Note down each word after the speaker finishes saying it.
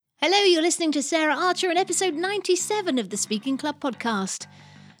Hello, you're listening to Sarah Archer in episode 97 of the Speaking Club podcast.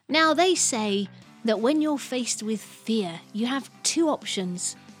 Now, they say that when you're faced with fear, you have two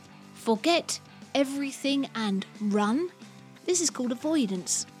options. Forget everything and run. This is called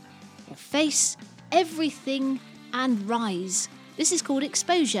avoidance. Or face everything and rise. This is called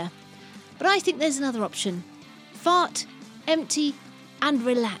exposure. But I think there's another option. Fart, empty, and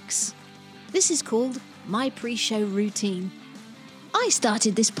relax. This is called my pre-show routine. I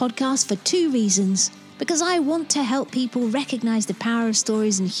started this podcast for two reasons. Because I want to help people recognise the power of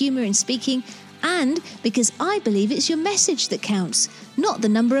stories and humour in speaking, and because I believe it's your message that counts, not the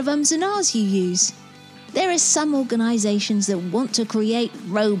number of ums and ahs you use. There are some organisations that want to create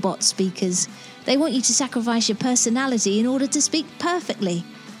robot speakers. They want you to sacrifice your personality in order to speak perfectly.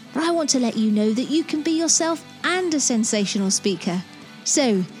 But I want to let you know that you can be yourself and a sensational speaker.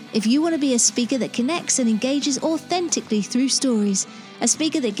 So, if you want to be a speaker that connects and engages authentically through stories, a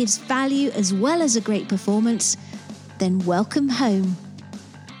speaker that gives value as well as a great performance, then welcome home.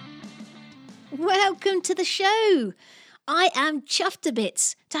 Welcome to the show. I am chuffed to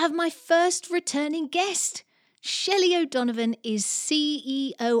bits to have my first returning guest. Shelly O'Donovan is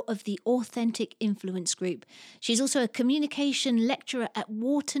CEO of the Authentic Influence Group. She's also a communication lecturer at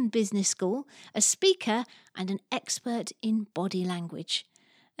Wharton Business School, a speaker and an expert in body language.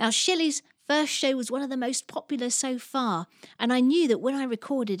 Now, Shelly's first show was one of the most popular so far, and I knew that when I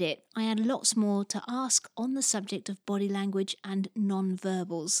recorded it, I had lots more to ask on the subject of body language and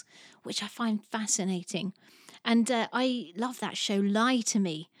non-verbals, which I find fascinating. And I love that show, Lie to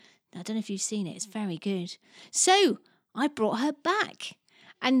Me. I don't know if you've seen it, it's very good. So I brought her back.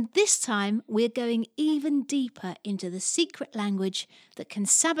 And this time we're going even deeper into the secret language that can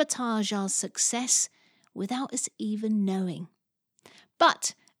sabotage our success without us even knowing.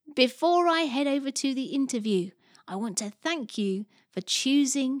 But before I head over to the interview, I want to thank you for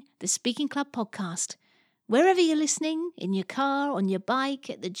choosing the Speaking Club podcast. Wherever you're listening, in your car, on your bike,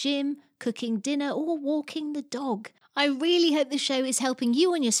 at the gym, cooking dinner, or walking the dog, I really hope the show is helping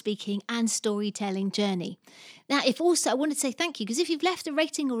you on your speaking and storytelling journey. Now, I want to say thank you, because if you've left a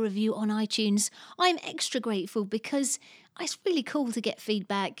rating or review on iTunes, I'm extra grateful because it's really cool to get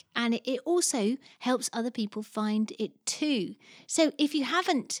feedback, and it also helps other people find it too. So if you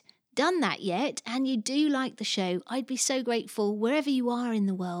haven't done that yet and you do like the show, I'd be so grateful wherever you are in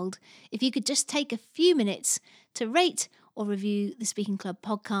the world if you could just take a few minutes to rate or review the Speaking Club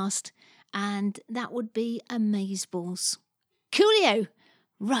podcast, and that would be amazeballs. Coolio!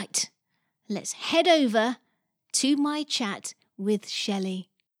 Right, let's head over to my chat with Shelly.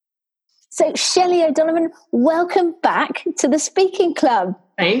 So, Shelly O'Donovan, welcome back to the Speaking Club.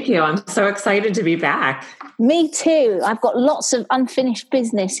 Thank you. I'm so excited to be back. Me too. I've got lots of unfinished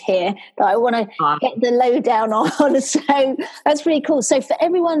business here that I want to get the lowdown on. So that's really cool. So for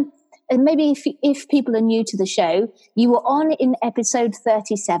everyone, and maybe if people are new to the show, you were on in episode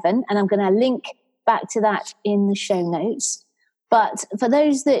 37, and I'm going to link back to that in the show notes. But for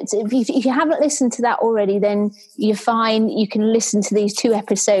those that, if you haven't listened to that already, then you're fine. You can listen to these two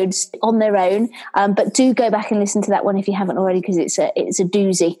episodes on their own. But do go back and listen to that one if you haven't already, because it's a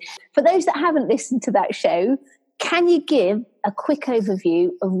doozy. For those that haven't listened to that show, can you give a quick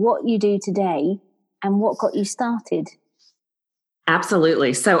overview of what you do today and what got you started?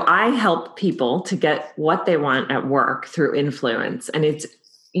 Absolutely. So I help people to get what they want at work through influence. And it's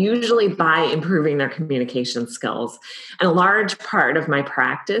usually by improving their communication skills. And a large part of my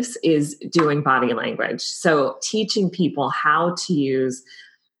practice is doing body language. So teaching people how to use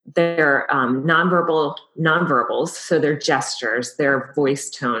their nonverbals, so their gestures, their voice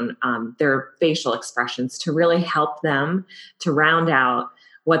tone, their facial expressions, to really help them to round out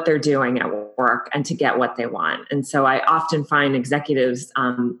what they're doing at work and to get what they want. And so I often find executives,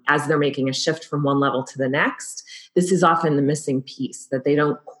 as they're making a shift from one level to the next, this is often the missing piece that they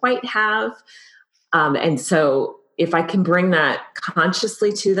don't quite have. And so if I can bring that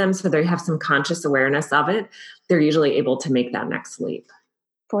consciously to them so they have some conscious awareness of it, they're usually able to make that next leap.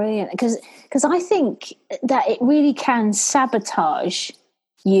 Brilliant. Because I think that it really can sabotage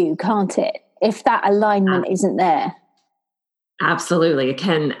you, can't it? If that alignment isn't there. Absolutely. It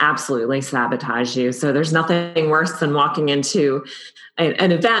can absolutely sabotage you. So there's nothing worse than walking into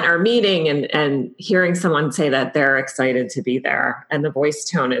an event or meeting and hearing someone say that they're excited to be there and the voice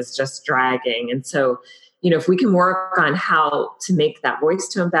tone is just dragging. And so, if we can work on how to make that voice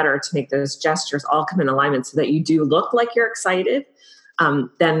tone better, to make those gestures all come in alignment so that you do look like you're excited,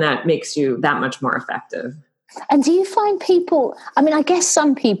 then that makes you that much more effective. And do you find people, I mean, I guess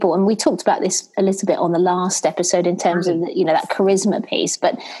some people, and we talked about this a little bit on the last episode in terms of, that charisma piece,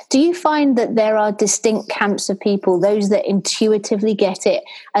 but do you find that there are distinct camps of people, those that intuitively get it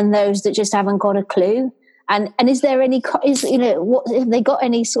and those that just haven't got a clue? And is there any, have they got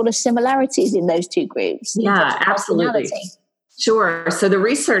any sort of similarities in those two groups? Yeah, absolutely. Sure. So the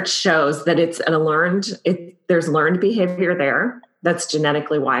research shows that there's learned behavior there that's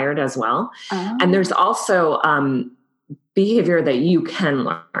genetically wired as well. Oh. And there's also behavior that you can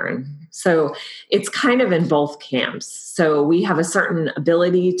learn. So it's kind of in both camps. So we have a certain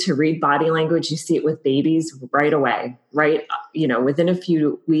ability to read body language. You see it with babies right away, right? Within a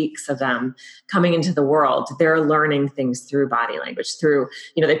few weeks of them coming into the world, they're learning things through body language, through,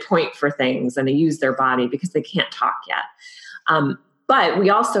 they point for things and they use their body because they can't talk yet. But we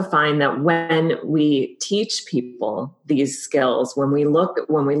also find that when we teach people these skills, when we look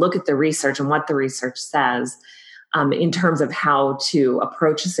at the research and what the research says, in terms of how to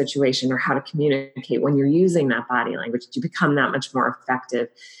approach a situation or how to communicate when you're using that body language, you become that much more effective.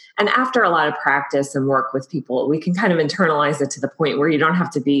 And after a lot of practice and work with people, we can kind of internalize it to the point where you don't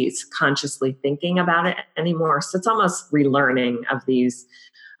have to be consciously thinking about it anymore. So it's almost relearning of these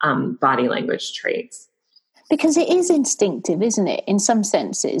body language traits. Because it is instinctive, isn't it, in some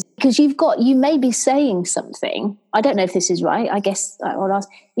senses? Because you may be saying something. I don't know if this is right. I guess I'll ask.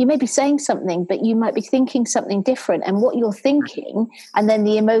 You may be saying something, but you might be thinking something different. And what you're thinking, and then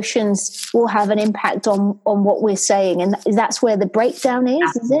the emotions will have an impact on what we're saying. And that's where the breakdown is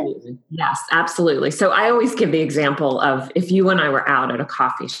Absolutely. it? Yes, absolutely. So I always give the example of if you and I were out at a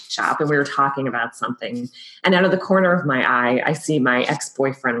coffee shop and we were talking about something, and out of the corner of my eye, I see my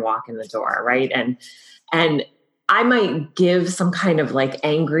ex-boyfriend walk in the door, right? And I might give some kind of like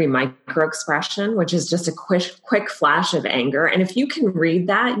angry micro expression, which is just a quick flash of anger. And if you can read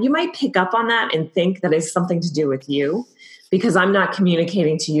that, you might pick up on that and think that it's something to do with you because I'm not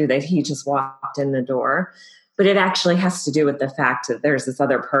communicating to you that he just walked in the door. But it actually has to do with the fact that there's this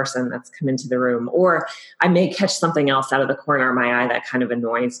other person that's come into the room. Or I may catch something else out of the corner of my eye that kind of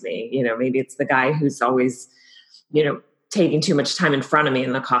annoys me. Maybe it's the guy who's always, taking too much time in front of me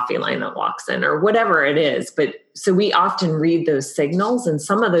in the coffee line that walks in or whatever it is. But so we often read those signals, and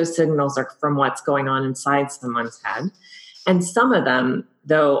some of those signals are from what's going on inside someone's head. And some of them,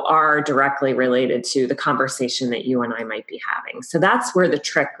 though, are directly related to the conversation that you and I might be having. So that's where the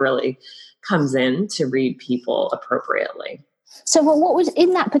trick really comes in to read people appropriately. So what was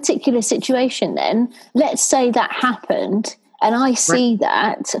in that particular situation then? Let's say that happened and I see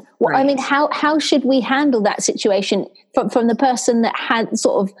that. Well, right. I mean, how should we handle that situation from the person that had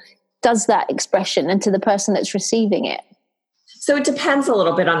sort of does that expression and to the person that's receiving it? So it depends a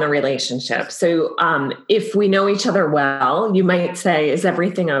little bit on the relationship. So if we know each other well, you might say, is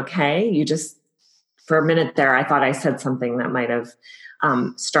everything okay? You just, for a minute there, I thought I said something that might have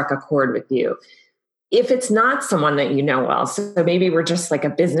struck a chord with you. If it's not someone that you know well, so maybe we're just like a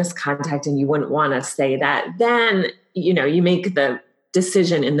business contact and you wouldn't want to say that, then, you make the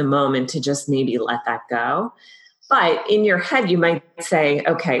decision in the moment to just maybe let that go. But in your head, you might say,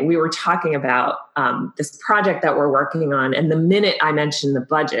 okay, we were talking about this project that we're working on. And the minute I mentioned the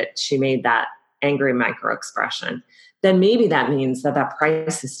budget, she made that angry micro expression. Then maybe that means that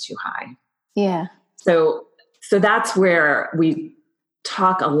price is too high. Yeah. So that's where we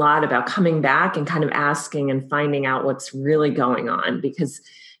talk a lot about coming back and kind of asking and finding out what's really going on, because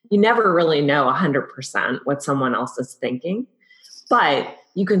you never really know 100% what someone else is thinking. But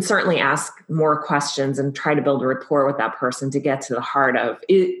you can certainly ask more questions and try to build a rapport with that person to get to the heart of,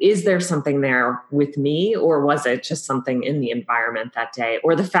 is there something there with me, or was it just something in the environment that day,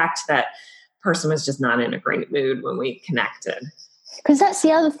 or the fact that person was just not in a great mood when we connected? Because that's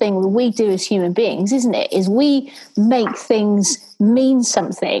the other thing we do as human beings, isn't it? Is we make things mean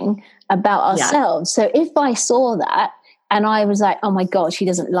something about ourselves. Yeah. So if I saw that and I was like, oh my God, she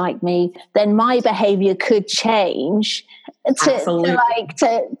doesn't like me, then my behavior could change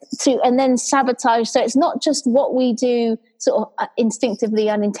to and then sabotage. So it's not just what we do sort of instinctively,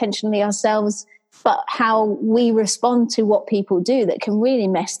 unintentionally ourselves, but how we respond to what people do that can really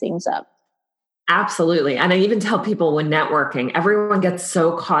mess things up. Absolutely. And I even tell people when networking, everyone gets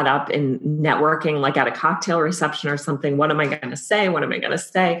so caught up in networking, like at a cocktail reception or something. What am I going to say? What am I going to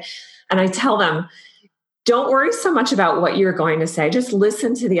say? And I tell them, don't worry so much about what you're going to say. Just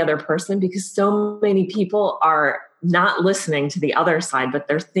listen to the other person, because so many people are not listening to the other side, but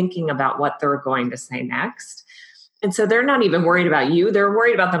they're thinking about what they're going to say next. And so they're not even worried about you. They're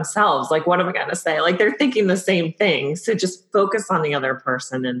worried about themselves. Like, what am I going to say? Like, they're thinking the same thing. So just focus on the other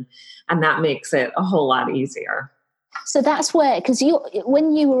person. And that makes it a whole lot easier. So that's where, because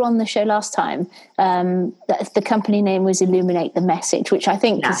when you were on the show last time, the company name was Illuminate the Message, which I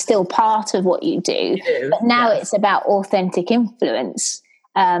think is still part of what you do. It is, but now it's about authentic influence,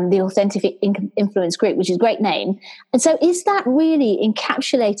 the Authentic Influence Group, which is a great name. And so is that really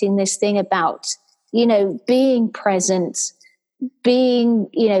encapsulating this thing about, being present, being,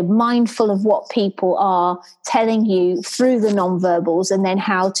 mindful of what people are telling you through the nonverbals, and then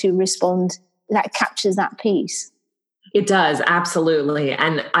how to respond, that captures that piece? It does, absolutely.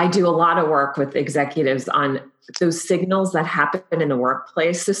 And I do a lot of work with executives on those signals that happen in the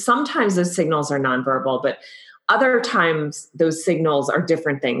workplace. So sometimes those signals are nonverbal, but other times those signals are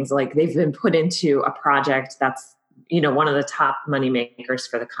different things. Like they've been put into a project that's, one of the top money makers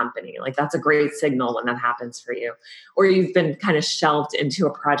for the company. Like that's a great signal when that happens for you. Or you've been kind of shelved into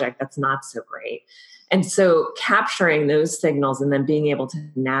a project that's not so great. And so capturing those signals and then being able to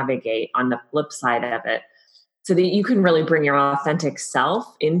navigate on the flip side of it, so that you can really bring your authentic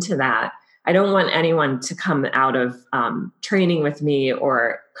self into that. I don't want anyone to come out of training with me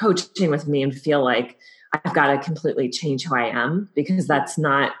or coaching with me and feel like I've got to completely change who I am, because that's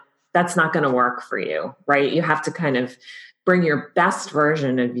not going to work for you, right? You have to kind of bring your best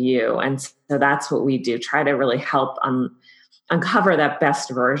version of you. And so that's what we do. Try to really help uncover that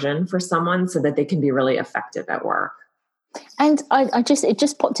best version for someone so that they can be really effective at work. And it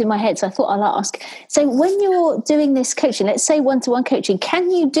just popped in my head, so I thought I'll ask. So when you're doing this coaching, let's say one-to-one coaching,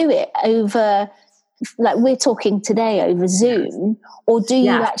 can you do it over, like we're talking today, over Zoom, or do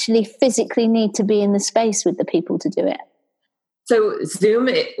you actually physically need to be in the space with the people to do it? So Zoom,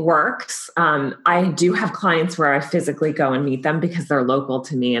 it works. I do have clients where I physically go and meet them because they're local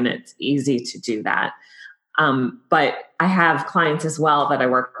to me and it's easy to do that. But I have clients as well that I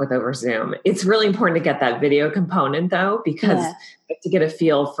work with over Zoom. It's really important to get that video component though, because to get a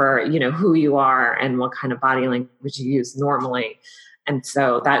feel for, who you are and what kind of body language you use normally. And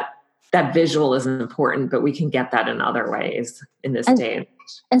so that visual is important, but we can get that in other ways in this day and age.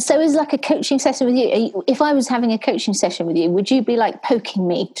 And so is like a coaching session with you. If I was having a coaching session with you, would you be like poking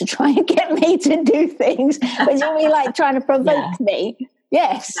me to try and get me to do things? Would you be like trying to provoke me?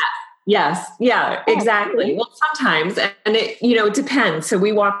 Yes. Yes. Yeah, exactly. Well, sometimes, and it depends. So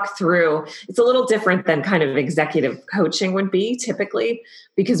we walk through, it's a little different than kind of executive coaching would be typically,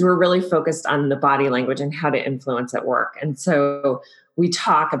 because we're really focused on the body language and how to influence at work. And so we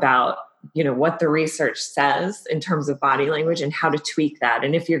talk about, what the research says in terms of body language and how to tweak that.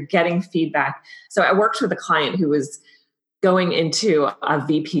 And if you're getting feedback. So I worked with a client who was going into a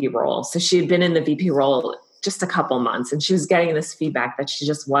VP role. So she had been in the VP role just a couple months, and she was getting this feedback that she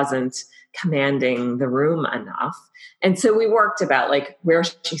just wasn't commanding the room enough. And so we worked about like where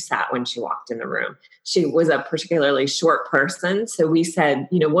she sat when she walked in the room. She was a particularly short person. So we said,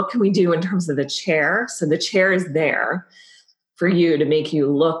 what can we do in terms of the chair? So the chair is there for you to make you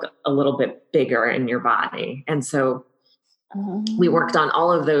look a little bit bigger in your body. And so we worked on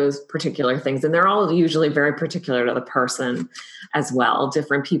all of those particular things, and they're all usually very particular to the person as well.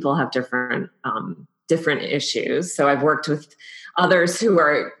 Different people have different issues. So I've worked with others who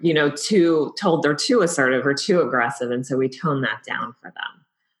are, told they're too assertive or too aggressive. And so we tone that down for them.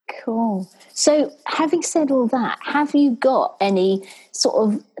 Cool. So having said all that, have you got any sort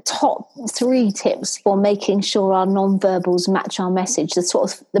of top 3 tips for making sure our nonverbals match our message, the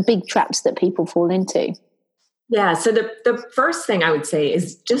sort of the big traps that people fall into? Yeah. So the first thing I would say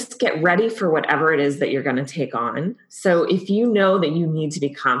is just get ready for whatever it is that you're going to take on. So if you know that you need to be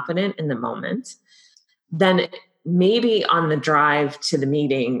confident in the moment, then maybe on the drive to the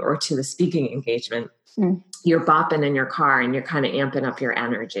meeting or to the speaking engagement, you're bopping in your car and you're kind of amping up your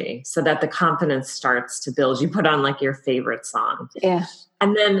energy so that the confidence starts to build. You put on like your favorite song. Yeah.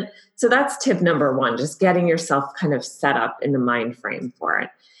 And then, so that's tip number 1, just getting yourself kind of set up in the mind frame for it.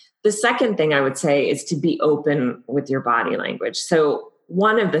 The second thing I would say is to be open with your body language. So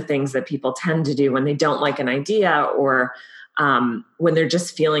one of the things that people tend to do when they don't like an idea or when they're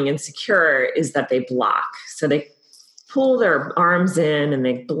just feeling insecure is that they block. So they pull their arms in and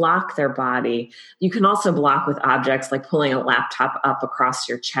they block their body. You can also block with objects like pulling a laptop up across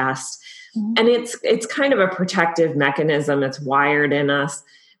your chest. And it's kind of a protective mechanism. It's wired in us,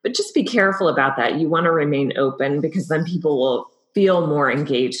 but just be careful about that. You want to remain open because then people will feel more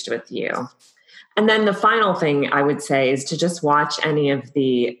engaged with you. And then the final thing I would say is to just watch any of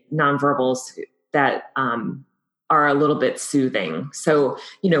the nonverbals that are a little bit soothing. So,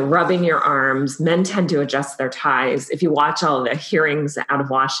 rubbing your arms. Men tend to adjust their ties. If you watch all the hearings out of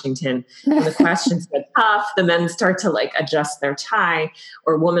Washington, when the questions get tough, the men start to like adjust their tie,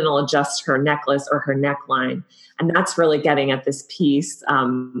 or a woman will adjust her necklace or her neckline. And that's really getting at this piece,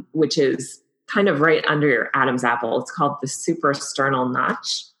 which is kind of right under your Adam's apple. It's called the suprasternal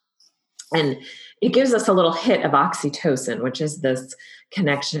notch. And it gives us a little hit of oxytocin, which is this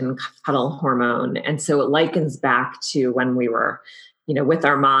connection cuddle hormone. And so it likens back to when we were, with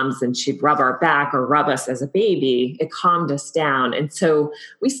our moms and she'd rub our back or rub us as a baby. It calmed us down. And so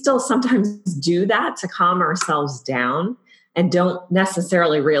we still sometimes do that to calm ourselves down and don't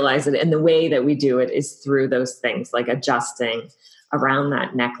necessarily realize it. And the way that we do it is through those things like adjusting around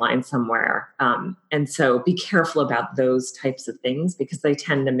that neckline somewhere. And so be careful about those types of things because they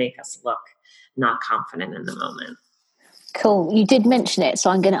tend to make us look not confident in the moment. Cool. You did mention it, so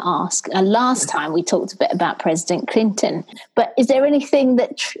I'm going to ask. Last time we talked a bit about President Clinton, but is there anything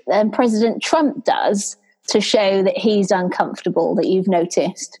that President Trump does to show that he's uncomfortable that you've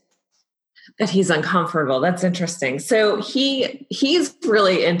noticed? That he's uncomfortable. That's interesting. So he's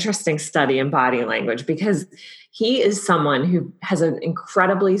really interesting study in body language because he is someone who has an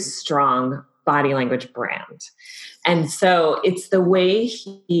incredibly strong body language brand. And so it's the way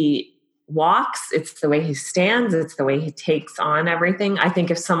he walks, it's the way he stands, it's the way he takes on everything. I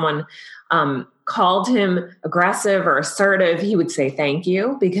think if someone called him aggressive or assertive, he would say thank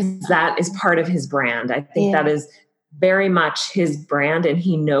you because that is part of his brand. I think that is very much his brand, and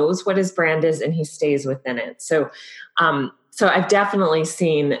he knows what his brand is and he stays within it. So I've definitely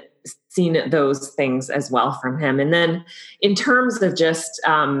seen those things as well from him. And then in terms of just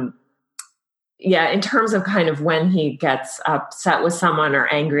in terms of kind of when he gets upset with someone or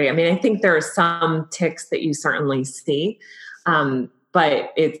angry, I mean, I think there are some tics that you certainly see,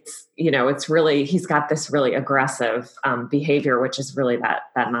 but it's, it's really, he's got this really aggressive behavior, which is really that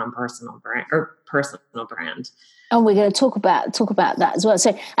non-personal brand or personal brand. And we're going to talk about that as well.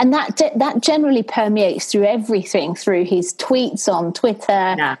 So, and that generally permeates through everything, through his tweets on Twitter.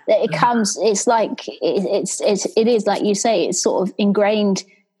 Yeah. It's like it is like you say, it's sort of ingrained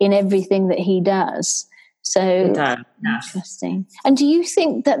in everything that he does. So interesting. And do you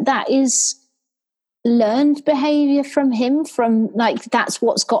think that is learned behavior from him, from like that's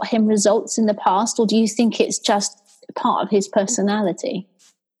what's got him results in the past, or do you think it's just part of his personality?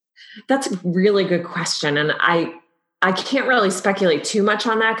 That's a really good question. And I can't really speculate too much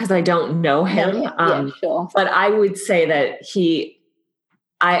on that because I don't know him. Sure. But I would say that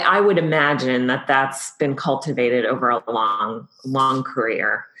I would imagine that that's been cultivated over a long, long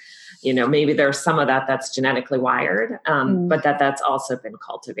career. Maybe there's some of that that's genetically wired, but that's also been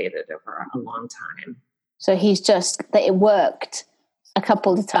cultivated over a long time. So that it worked a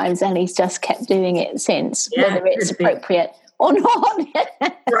couple of times and he's just kept doing it since, whether it's appropriate or not.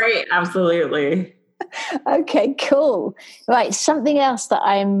 Right, absolutely. Okay, cool. Right, something else that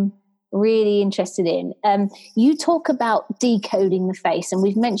I'm really interested in. You talk about decoding the face, and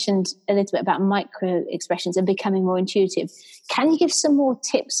we've mentioned a little bit about micro expressions and becoming more intuitive. Can you give some more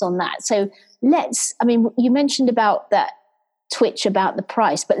tips on that? So you mentioned about that twitch about the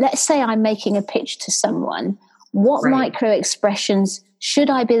price, but let's say I'm making a pitch to someone. What micro expressions should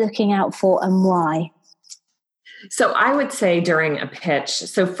I be looking out for and why? So I would say during a pitch,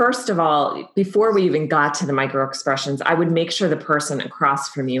 so first of all, before we even got to the micro expressions, I would make sure the person across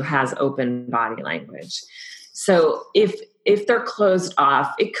from you has open body language. So if they're closed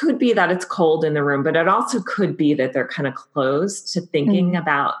off, it could be that it's cold in the room, but it also could be that they're kind of closed to thinking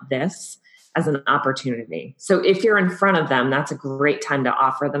about this as an opportunity. So if you're in front of them, that's a great time to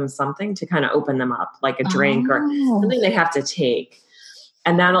offer them something to kind of open them up, like a drink or something they have to take.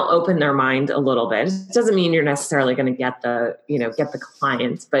 And that'll open their mind a little bit. It doesn't mean you're necessarily going to get the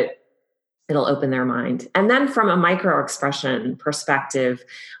clients, but it'll open their mind. And then from a micro expression perspective,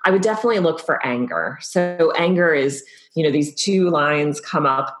 I would definitely look for anger. So anger is, these two lines come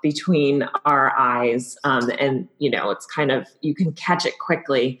up between our eyes. And, it's kind of, you can catch it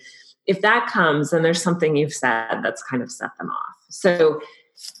quickly. If that comes, then there's something you've said that's kind of set them off. So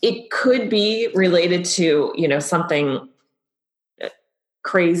it could be related to, something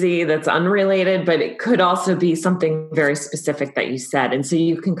crazy that's unrelated, but it could also be something very specific that you said. And so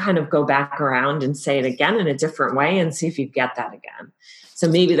you can kind of go back around and say it again in a different way and see if you get that again. So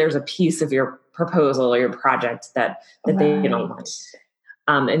maybe there's a piece of your proposal or your project that they don't like.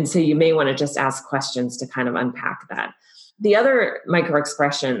 And so you may want to just ask questions to kind of unpack that. The other micro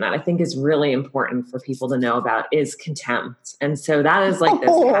expression that I think is really important for people to know about is contempt. And so that is like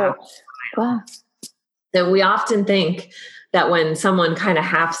this half smile. That we often think that when someone kind of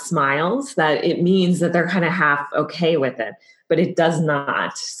half smiles, that it means that they're kind of half okay with it, but it does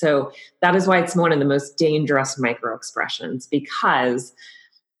not. So that is why it's one of the most dangerous micro expressions, because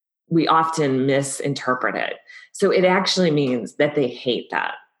we often misinterpret it. So it actually means that they hate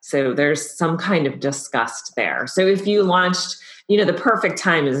that. So there's some kind of disgust there. So if you launched, the perfect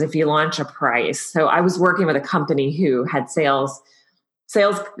time is if you launch a price. So I was working with a company who had sales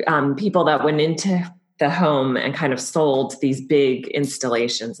people that went into the home and kind of sold these big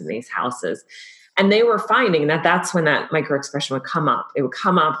installations in these houses. And they were finding that that's when that micro expression would come up. It would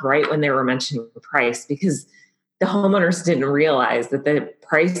come up right when they were mentioning the price, because the homeowners didn't realize that the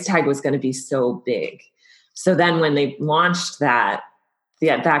price tag was going to be so big. So then when they launched that,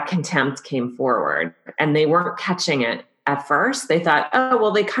 that contempt came forward, and they weren't catching it at first. They thought, oh,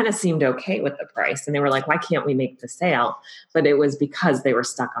 well, they kind of seemed okay with the price. And they were like, why can't we make the sale? But it was because they were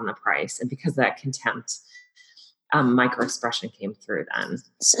stuck on the price, and because of that contempt micro expression came through then.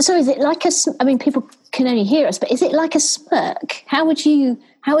 So is it like people can only hear us, but is it like a smirk? How would you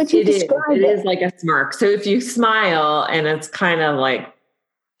describe it? It is like a smirk. So if you smile and it's kind of like,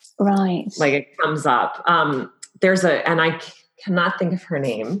 right, like it comes up. And I cannot think of her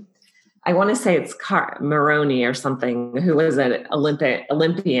name. I want to say it's Maroney or something, who was an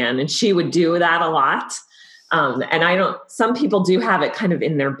Olympian, and she would do that a lot. And some people do have it kind of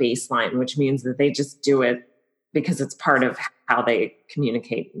in their baseline, which means that they just do it because it's part of how they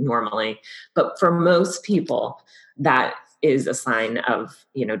communicate normally. But for most people, that is a sign of,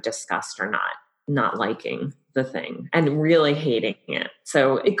 disgust or not liking the thing and really hating it.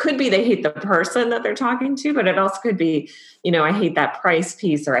 So it could be they hate the person that they're talking to, but it also could be, I hate that price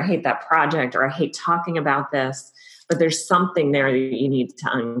piece, or I hate that project, or I hate talking about this. But there's something there that you need to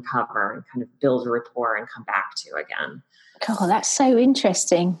uncover and kind of build a rapport and come back to again. Oh, that's so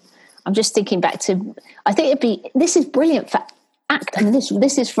interesting. I'm just thinking back to, I think this is brilliant for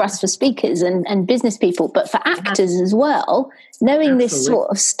this is for us, for speakers and business people, but for actors as well, knowing this sort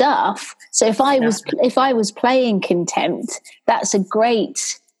of stuff. So if I was playing contempt, that's a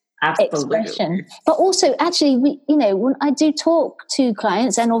great expression. But also, actually, when I do talk to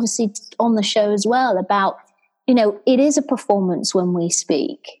clients, and obviously on the show as well, about, it is a performance when we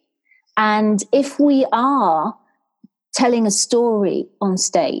speak. And if we are telling a story on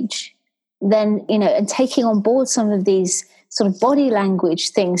stage, then, and taking on board some of these sort of body language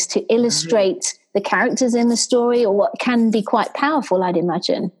things to illustrate the characters in the story, or what can be quite powerful, I'd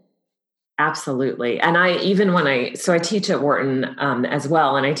imagine. Absolutely. And I teach at Wharton as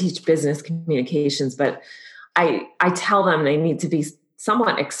well, and I teach business communications, but I tell them they need to be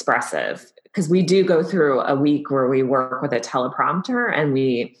somewhat expressive, because we do go through a week where we work with a teleprompter, and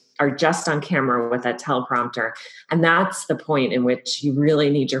we are just on camera with that teleprompter. And that's the point in which you really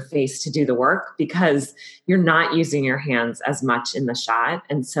need your face to do the work, because you're not using your hands as much in the shot.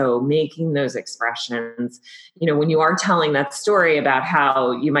 And so making those expressions, when you are telling that story about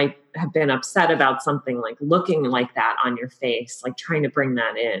how you might have been upset about something, like looking like that on your face, like trying to bring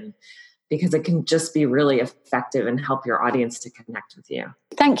that in, because it can just be really effective and help your audience to connect with you.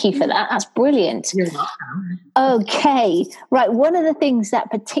 Thank you for that. That's brilliant. You're welcome. Okay. Right. One of the things that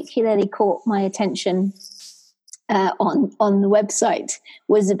particularly caught my attention on the website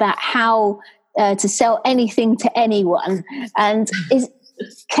was about how to sell anything to anyone. And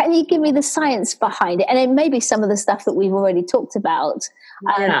can you give me the science behind it? And it may be some of the stuff that we've already talked about.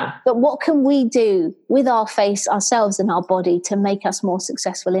 But what can we do with our face, ourselves, and our body to make us more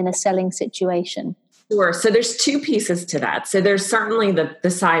successful in a selling situation? Sure. So there's two pieces to that. So there's certainly the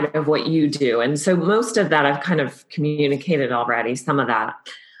side of what you do. And so most of that I've kind of communicated already, some of that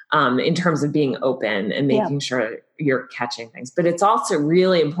in terms of being open and making sure you're catching things. But it's also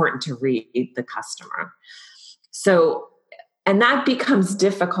really important to read the customer. So, and that becomes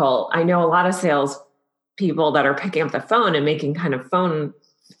difficult. I know a lot of sales people that are picking up the phone and making kind of phone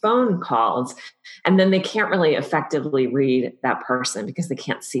calls, and then they can't really effectively read that person because they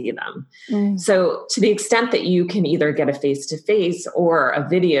can't see them. So to the extent that you can either get a face-to-face or a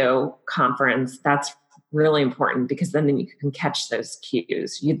video conference, that's really important, because then you can catch those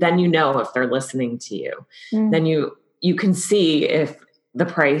cues. Then you know if they're listening to you. Then you can see if the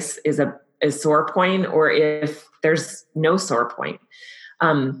price is a sore point, or if there's no sore point.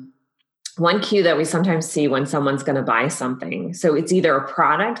 One cue that we sometimes see when someone's going to buy something, so it's either a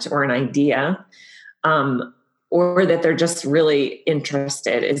product or an idea, or that they're just really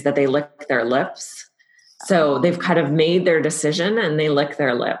interested, is that they lick their lips. So they've kind of made their decision and they lick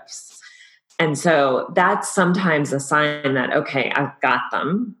their lips. And so that's sometimes a sign that, okay, I've got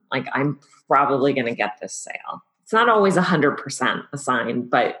them. Like, I'm probably going to get this sale. It's not always 100% a sign,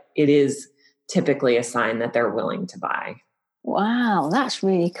 but it is typically a sign that they're willing to buy. Wow, that's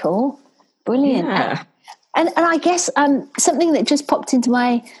really cool. Brilliant. Yeah. And I guess something that just popped into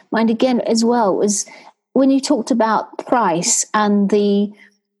my mind again as well was when you talked about price and the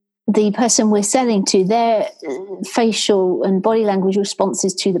the person we're selling to, their facial and body language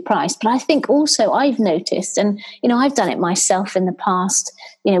responses to the price. But I think also I've noticed, and, I've done it myself in the past,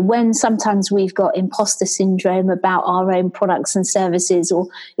 when sometimes we've got imposter syndrome about our own products and services, or,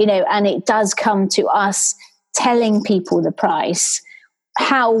 and it does come to us telling people the price,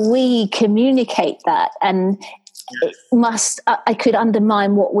 how we communicate that. And I could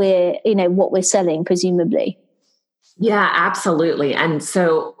undermine what we're selling, presumably. Yeah, absolutely. And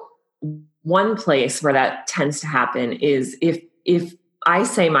so one place where that tends to happen is if I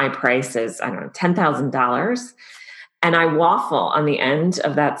say my price is, I don't know, $10,000, and I waffle on the end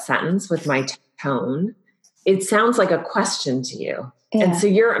of that sentence with my tone, it sounds like a question to you. Yeah. And so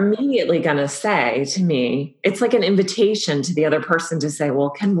you're immediately going to say to me, it's like an invitation to the other person to say, well,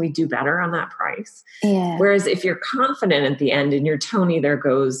 can we do better on that price? Yeah. Whereas if you're confident at the end and your tone either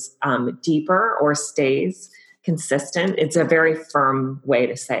goes deeper or stays consistent, it's a very firm way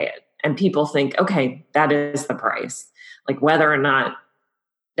to say it. And people think, okay, that is the price. Like whether or not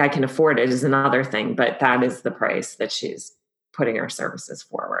I can afford it is another thing, but that is the price that she's putting her services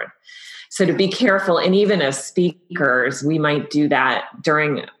forward. So to be careful, and even as speakers, we might do that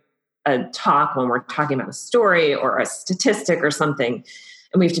during a talk when we're talking about a story or a statistic or something.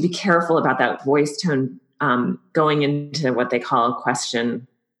 And we have to be careful about that voice tone going into what they call a question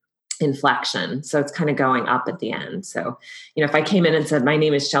inflection. So it's kind of going up at the end. So, if I came in and said, my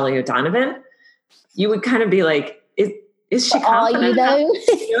name is Shelly O'Donovan, you would kind of be like, is she confident?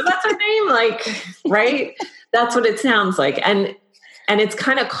 That's her name. Like, right. That's what it sounds like. And it's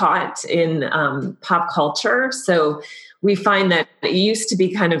kind of caught in pop culture. So we find that it used to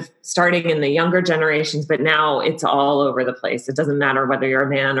be kind of starting in the younger generations, but now it's all over the place. It doesn't matter whether you're a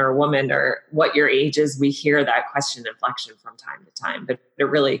man or a woman or what your age is. We hear that question inflection from time to time, but it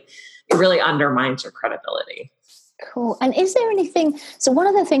really undermines your credibility. Cool. And is there anything, so one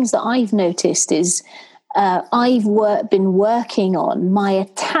of the things that I've noticed is I've been working on my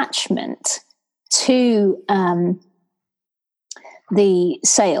attachment to the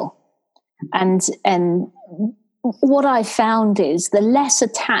sale. And what I found is the less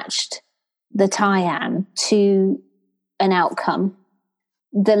attached that I am to an outcome,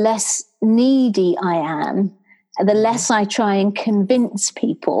 the less needy I am, the less I try and convince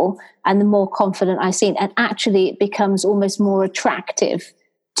people, and the more confident I seem. And actually it becomes almost more attractive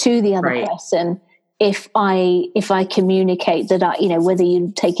to the other person if I communicate that whether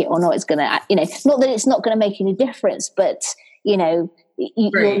you take it or not, it's going to, not that it's not going to make any difference, but you're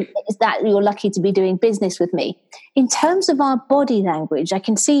lucky to be doing business with me. In terms of our body language, I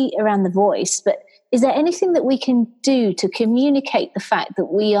can see around the voice, but is there anything that we can do to communicate the fact that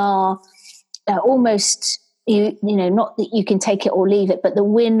we are almost, not that you can take it or leave it, but that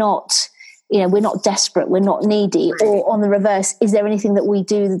we're not desperate, we're not needy? Or on the reverse, is there anything that we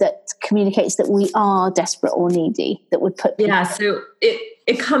do that communicates that we are desperate or needy that would put people... So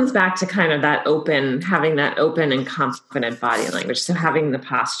it comes back to kind of having that open and confident body language. So having the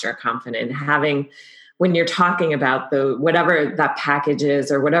posture confident, having, when you're talking about whatever that package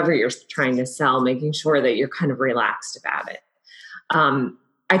is or whatever you're trying to sell, making sure that you're kind of relaxed about it.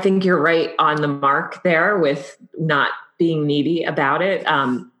 I think you're right on the mark there with not being needy about it.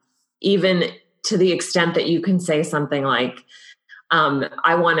 Even to the extent that you can say something like,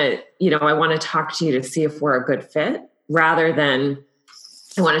 I want to talk to you to see if we're a good fit, rather than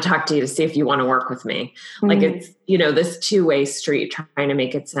I want to talk to you to see if you want to work with me. Mm-hmm. Like it's, this two-way street, trying to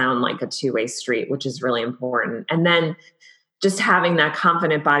make it sound like a two-way street, which is really important. And then just having that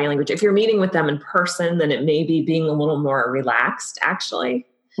confident body language. If you're meeting with them in person, then it may be being a little more relaxed, actually,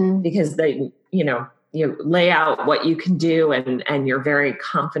 because you lay out what you can do and you're very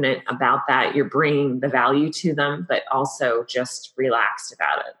confident about that. You're bringing the value to them, but also just relaxed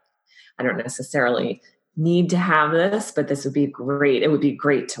about it. I don't necessarily need to have this, but this would be great. It would be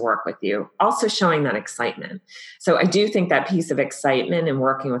great to work with you. Also showing that excitement. So I do think that piece of excitement in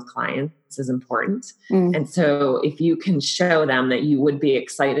working with clients is important. And so if you can show them that you would be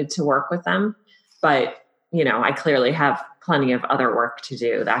excited to work with them, but I clearly have plenty of other work to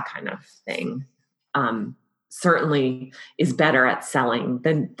do, that kind of thing. Certainly is better at selling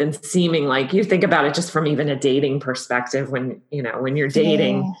than seeming like, you think about it just from even a dating perspective. When you're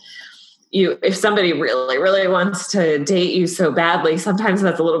dating, if somebody really, really wants to date you so badly, sometimes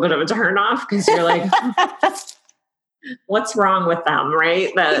that's a little bit of a turn off, because you're like, what's wrong with them?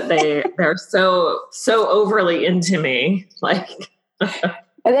 Right. That they're so overly into me. Like,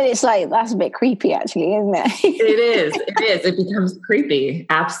 and then it's like, that's a bit creepy actually, isn't it? It is. It becomes creepy.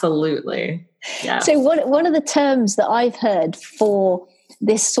 Absolutely. Yeah. So one of the terms that I've heard for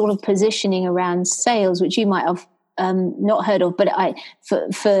this sort of positioning around sales, which you might have not heard of, but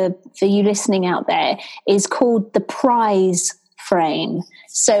for you listening out there, is called the prize frame.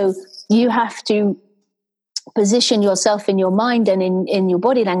 So you have to position yourself in your mind and in your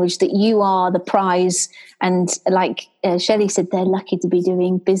body language that you are the prize. And like Shelley said, they're lucky to be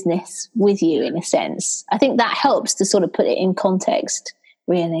doing business with you in a sense. I think that helps to sort of put it in context,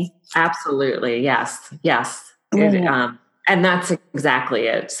 really. Absolutely. Yes. And that's exactly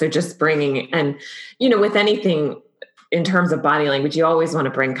it. So just bringing, and, with anything in terms of body language, you always want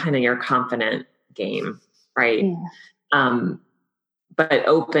to bring kind of your confident game, right? Yeah. But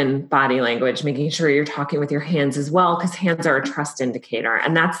open body language, making sure you're talking with your hands as well, because hands are a trust indicator.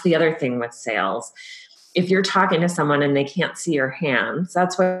 And that's the other thing with sales. If you're talking to someone and they can't see your hands,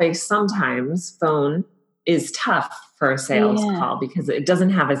 that's why sometimes phone is tough for a sales call, because it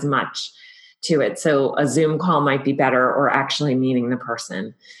doesn't have as much to it. So a Zoom call might be better, or actually meeting the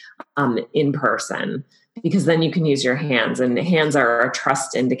person in person, because then you can use your hands, and hands are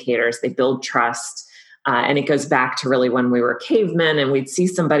trust indicators. They build trust. And it goes back to really when we were cavemen and we'd see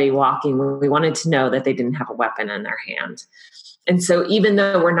somebody walking, we wanted to know that they didn't have a weapon in their hand. And so even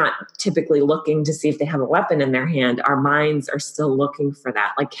though we're not typically looking to see if they have a weapon in their hand, our minds are still looking for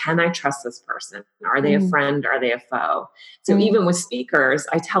that. Like, can I trust this person? Are they a friend? Are they a foe? So even with speakers,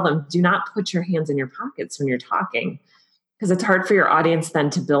 I tell them, do not put your hands in your pockets when you're talking, because it's hard for your audience then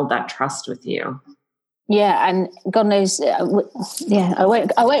to build that trust with you. Yeah, and God knows, I won't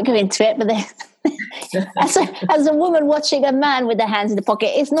go into it, but as a woman watching a man with their hands in the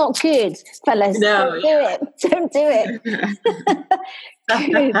pocket, it's not good, fellas. No, Don't do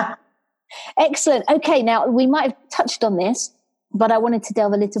it. Excellent. Okay, now we might have touched on this, but I wanted to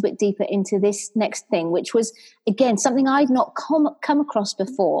delve a little bit deeper into this next thing, which was, again, something I'd not come across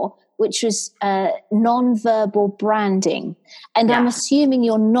before, which was non-verbal branding. And I'm assuming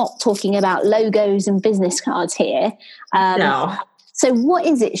you're not talking about logos and business cards here. No. So what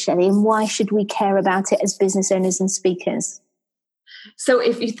is it, Shelley, and why should we care about it as business owners and speakers? So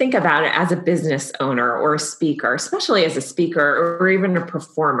if you think about it as a business owner or a speaker, especially as a speaker or even a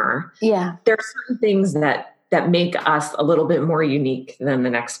performer, there are certain things that make us a little bit more unique than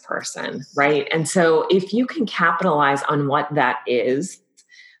the next person, right? And so if you can capitalize on what that is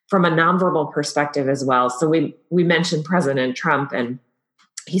from a nonverbal perspective as well. So we mentioned President Trump, and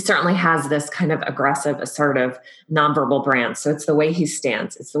he certainly has this kind of aggressive, assertive, nonverbal brand. So it's the way he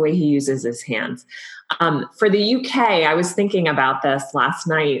stands. It's the way he uses his hands. For the UK, I was thinking about this last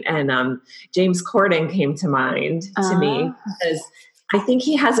night, and James Corden came to mind to me, because I think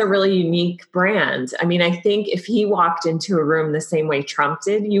he has a really unique brand. I mean, I think if he walked into a room the same way Trump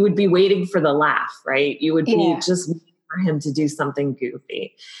did, you would be waiting for the laugh, right? You would be just waiting for him to do something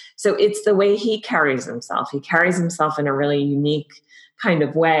goofy. So it's the way he carries himself. He carries himself in a really unique kind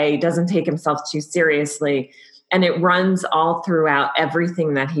of way, doesn't take himself too seriously. And it runs all throughout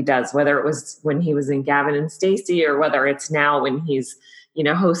everything that he does, whether it was when he was in Gavin and Stacey, or whether it's now when he's,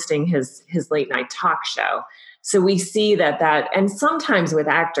 hosting his late night talk show. So we see that, and sometimes with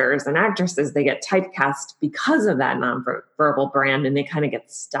actors and actresses, they get typecast because of that nonverbal brand, and they kind of get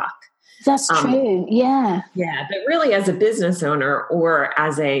stuck. That's true. Yeah. Yeah. But really, as a business owner or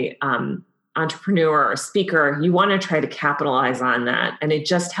as a entrepreneur or speaker, you want to try to capitalize on that. And it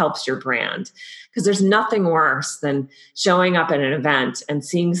just helps your brand, because there's nothing worse than showing up at an event and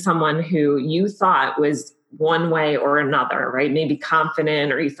seeing someone who you thought was one way or another, right? Maybe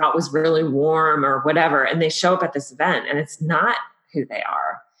confident, or you thought was really warm or whatever. And they show up at this event and it's not who they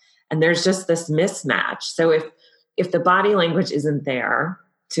are. And there's just this mismatch. So if the body language isn't there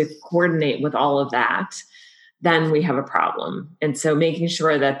to coordinate with all of that, then we have a problem. And so making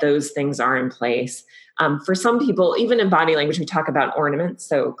sure that those things are in place. For some people, even in body language, we talk about ornaments,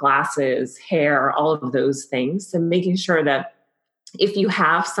 so glasses, hair, all of those things. So making sure that if you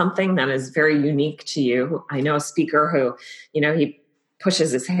have something that is very unique to you, I know a speaker who, he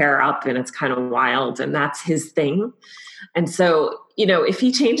pushes his hair up and it's kind of wild, and that's his thing. And so, if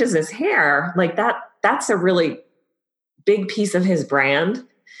he changes his hair like that, that's a really big piece of his brand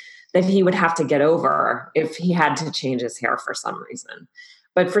that he would have to get over if he had to change his hair for some reason.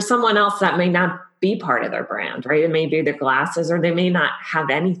 But for someone else, that may not be part of their brand, right? It may be their glasses, or they may not have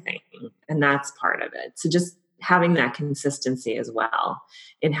anything, and that's part of it. So just having that consistency as well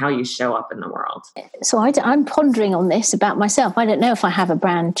in how you show up in the world. So I'm pondering on this about myself. I don't know if I have a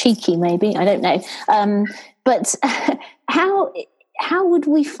brand. Cheeky, maybe. I don't know. But how would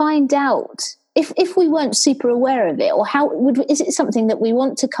we find out if we weren't super aware of it, or is it something that we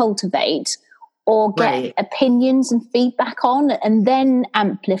want to cultivate or get opinions and feedback on and then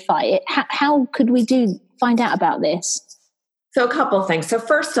amplify it? How could we find out about this? So a couple of things. So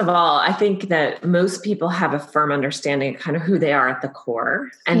first of all, I think that most people have a firm understanding of kind of who they are at the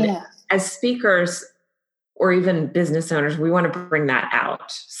core. And as speakers or even business owners, we want to bring that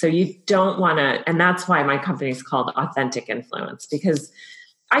out. So you don't want to, and that's why my company is called Authentic Influence, because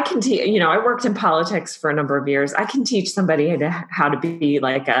I can teach, I worked in politics for a number of years. I can teach somebody how to be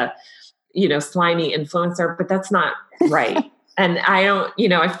like a, slimy influencer, but that's not right. And I don't,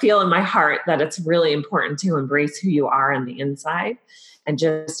 I feel in my heart that it's really important to embrace who you are on the inside and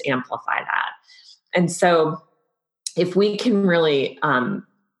just amplify that. And so if we can really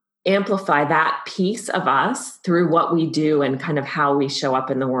amplify that piece of us through what we do and kind of how we show up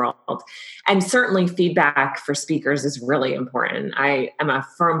in the world. And certainly feedback for speakers is really important. I am a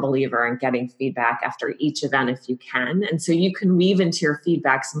firm believer in getting feedback after each event if you can. And so you can weave into your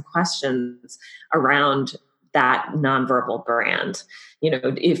feedback some questions around that nonverbal brand.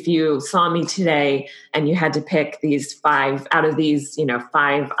 If you saw me today and you had to pick these 5 out of these,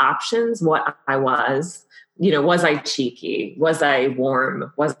 5 options, what I was I cheeky? Was I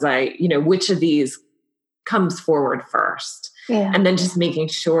warm? Was I, which of these comes forward first? Yeah. And then just making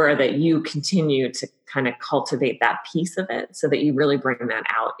sure that you continue to kind of cultivate that piece of it so that you really bring that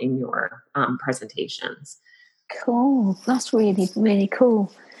out in your presentations. Cool. That's really, really cool.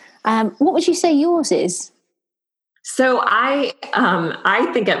 What would you say yours is? So I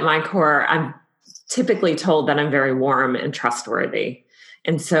think at my core, I'm typically told that I'm very warm and trustworthy.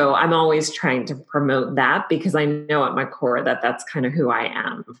 And so I'm always trying to promote that because I know at my core that that's kind of who I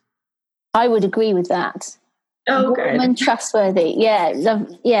am. I would agree with that. Oh, good. Warm and trustworthy. Yeah.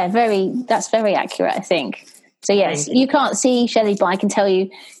 That's very accurate, I think. So yes, you can't see Shelly, but I can tell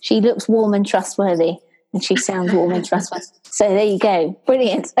you she looks warm and trustworthy and she sounds warm and trustworthy. So there you go.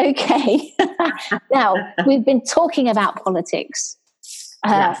 Brilliant. Okay. Now, we've been talking about politics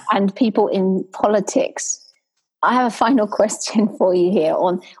and people in politics. I have a final question for you here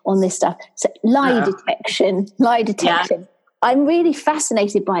on this stuff. So lie detection. Yeah. I'm really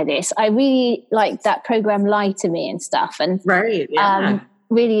fascinated by this. I really like that program Lie to Me and stuff. And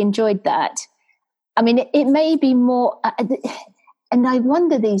really enjoyed that. I mean, it may be more, and I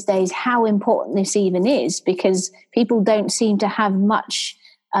wonder these days how important this even is because people don't seem to have much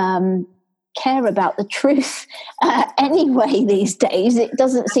care about the truth anyway these days. It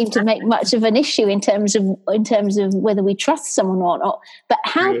doesn't seem to make much of an issue in terms of whether we trust someone or not. But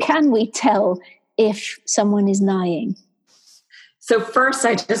how can we tell if someone is lying? So first,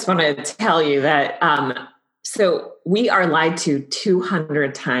 I just want to tell you that so we are lied to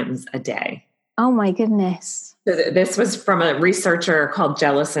 200 times a day. Oh my goodness. So this was from a researcher called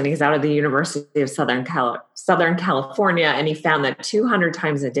Jellison. He's out of the University of Southern California, and he found that 200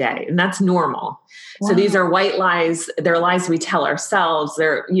 times a day, and that's normal. Wow. So these are white lies. They're lies we tell ourselves.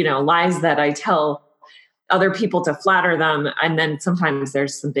 They're, lies that I tell other people to flatter them. And then sometimes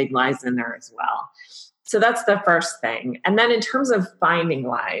there's some big lies in there as well. So that's the first thing. And then in terms of finding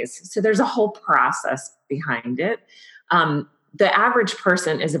lies, so there's a whole process behind it. The average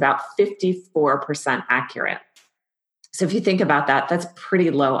person is about 54% accurate. So if you think about that, that's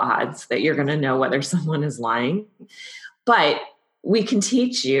pretty low odds that you're going to know whether someone is lying. But we can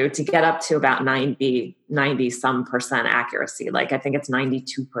teach you to get up to about 90 some percent accuracy. Like I think it's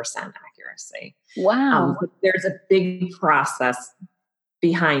 92% accuracy. Wow. But there's a big process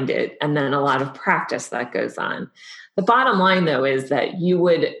behind it and then a lot of practice that goes on. The bottom line though is that you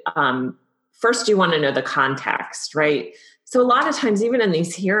would, first you want to know the context, right? So a lot of times, even in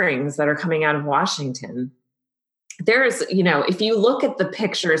these hearings that are coming out of Washington, there's, if you look at the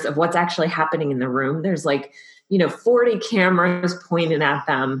pictures of what's actually happening in the room, there's 40 cameras pointed at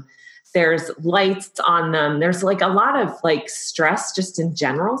them. There's lights on them. There's a lot of stress just in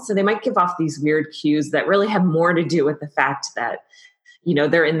general. So they might give off these weird cues that really have more to do with the fact that,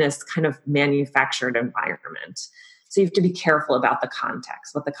 they're in this kind of manufactured environment. So you have to be careful about the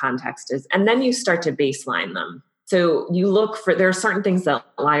context, what the context is. And then you start to baseline them. So you look for, there are certain things that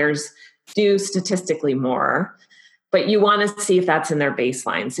liars do statistically more, but you want to see if that's in their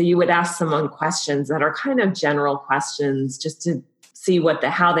baseline. So you would ask someone questions that are kind of general questions just to see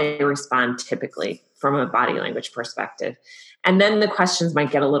how they respond typically from a body language perspective. And then the questions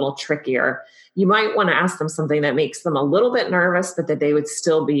might get a little trickier. You might want to ask them something that makes them a little bit nervous, but that they would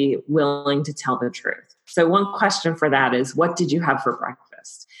still be willing to tell the truth. So one question for that is, what did you have for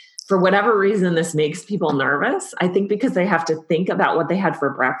breakfast? For whatever reason, this makes people nervous. I think because they have to think about what they had for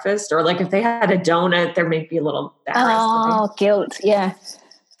breakfast, or if they had a donut, they may be a little embarrassed. Oh, guilt. Yeah.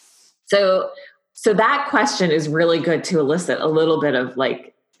 So that question is really good to elicit a little bit of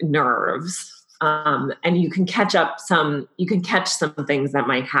nerves. And you can catch some things that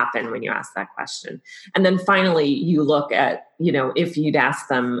might happen when you ask that question. And then finally, you look at, if you'd ask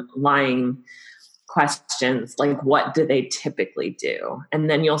them lying questions, like what do they typically do? And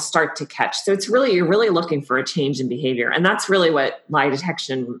then you'll start to catch. So you're really looking for a change in behavior. And that's really what lie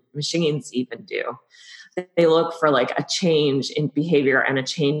detection machines even do. They look for like a change in behavior and a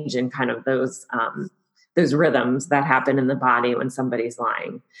change in kind of those rhythms that happen in the body when somebody's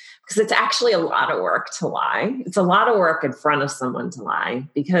lying. Because it's actually a lot of work to lie. It's a lot of work in front of someone to lie,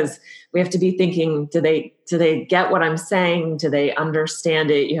 because we have to be thinking, do they get what I'm saying? Do they understand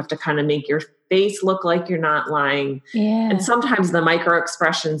it? You have to kind of make your face look like you're not lying. Yeah. And sometimes the micro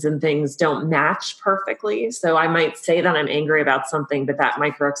expressions and things don't match perfectly. So I might say that I'm angry about something, but that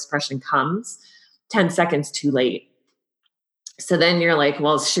micro expression comes 10 seconds too late. So then you're like,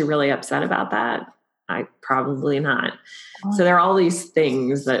 well, is she really upset about that? Probably not. So there are all these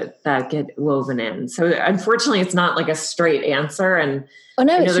things that get woven in. So unfortunately, it's not like a straight answer. And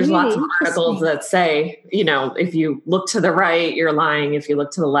there's really lots of articles that say, if you look to the right, you're lying. If you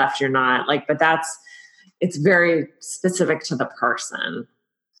look to the left, you're not. But it's very specific to the person.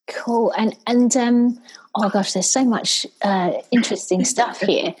 Cool. And oh gosh, there's so much interesting stuff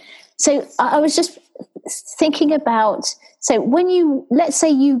here. So I was just thinking about, so let's say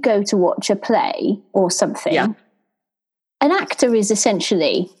you go to watch a play or something, an actor is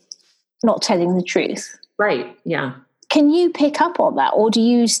essentially not telling the truth. Right. Yeah. Can you pick up on that, or do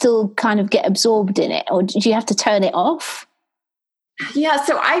you still kind of get absorbed in it, or do you have to turn it off? Yeah.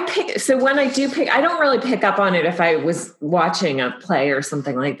 So when I do pick, I don't really pick up on it if I was watching a play or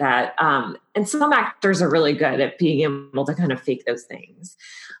something like that. And some actors are really good at being able to kind of fake those things.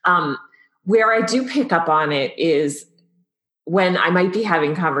 Where I do pick up on it is when I might be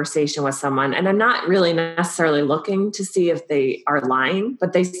having conversation with someone and I'm not really necessarily looking to see if they are lying,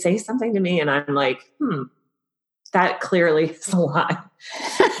 but they say something to me and I'm like, that clearly is a lie.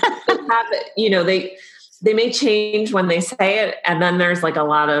 They may change when they say it, and then there's like a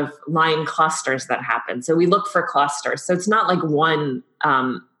lot of lying clusters that happen. So we look for clusters. So it's not like one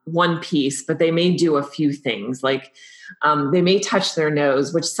piece, but they may do a few things. Like they may touch their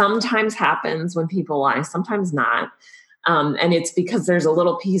nose, which sometimes happens when people lie, sometimes not. And it's because there's a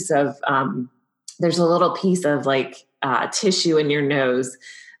little piece of like tissue in your nose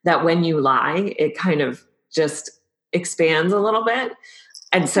that when you lie, it kind of just expands a little bit.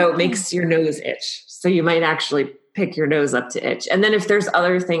 And so it makes your nose itch. So you might actually pick your nose up to itch. And then if there's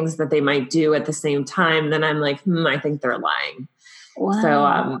other things that they might do at the same time, then I'm like, I think they're lying.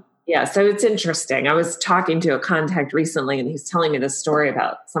 Wow. So, so it's interesting. I was talking to a contact recently and he's telling me this story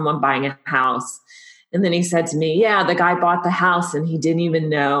about someone buying a house. And then he said to me, the guy bought the house and he didn't even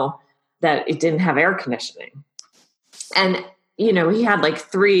know that it didn't have air conditioning. And, he had like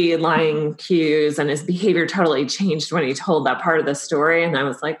 3 lying cues and his behavior totally changed when he told that part of the story. And I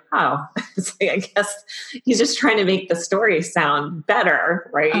was like, I guess he's just trying to make the story sound better,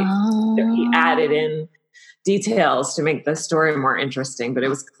 right? Oh. So he added in details to make the story more interesting, but it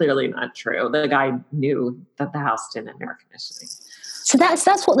was clearly not true. The guy knew that the house didn't have air conditioning. So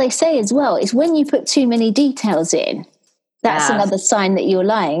that's what they say as well, is when you put too many details in, that's another sign that you're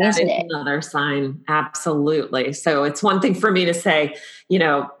lying, isn't it? Another sign. Absolutely. So it's one thing for me to say,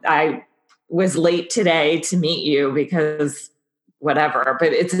 I was late today to meet you because whatever,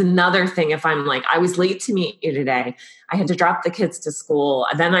 but it's another thing if I'm like, I was late to meet you today. I had to drop the kids to school.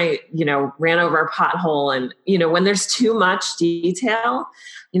 And then I, ran over a pothole. And, when there's too much detail,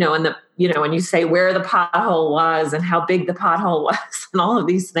 and when you say where the pothole was and how big the pothole was and all of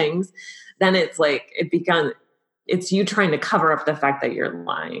these things, then it's like, it's you trying to cover up the fact that you're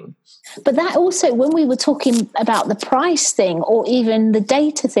lying. But that also, when we were talking about the price thing or even the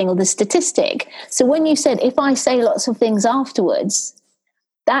data thing or the statistic, so when you said, if I say lots of things afterwards,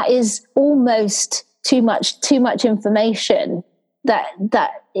 that is almost too much information. That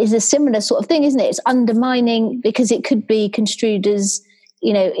is a similar sort of thing, isn't it? It's undermining because it could be construed as,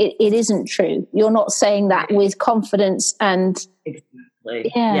 it isn't true. You're not saying that with confidence and...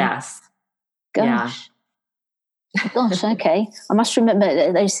 Exactly. Yeah. Yes. Gosh. Yeah. Gosh, okay. I must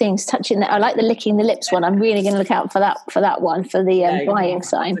remember those things. Touching that, I like the licking the lips one. I'm really going to look out for that one for the buying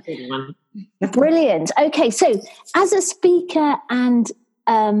sign. Brilliant. Okay, so as a speaker and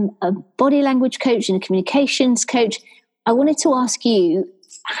a body language coach and a communications coach, I wanted to ask you,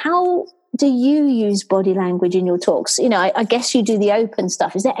 how do you use body language in your talks? I guess you do the open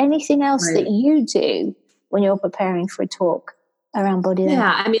stuff. Is there anything else that you do when you're preparing for a talk around body language?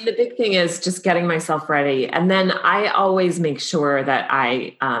 Yeah, I mean, the big thing is just getting myself ready. And then I always make sure that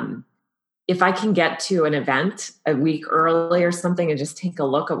I if I can get to an event a week early or something and just take a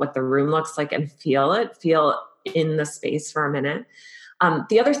look at what the room looks like and feel in the space for a minute.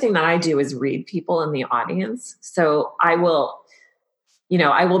 The other thing that I do is read people in the audience. So I will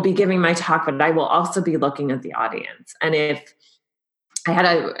be giving my talk, but I will also be looking at the audience. And if I had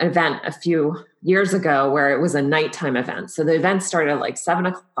an event a few years ago where it was a nighttime event. So the event started at like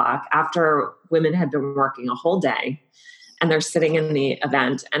 7:00 after women had been working a whole day, and they're sitting in the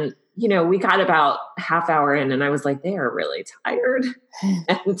event. And, we got about half hour in and I was like, they are really tired.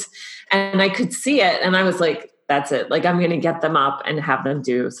 and I could see it. And I was like, that's it. Like, I'm going to get them up and have them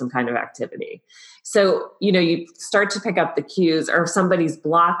do some kind of activity. So, you start to pick up the cues, or if somebody's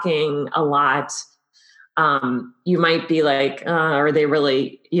blocking a lot, you might be like, are they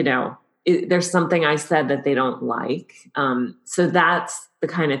really, there's something I said that they don't like. So that's the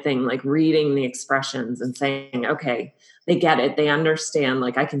kind of thing, like reading the expressions and saying, okay, they get it. They understand.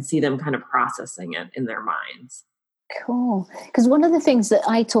 Like, I can see them kind of processing it in their minds. Cool. Because one of the things that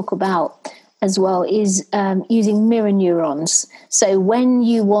I talk about as well is using mirror neurons. So when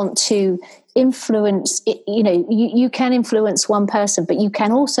you want to influence, you can influence one person, but you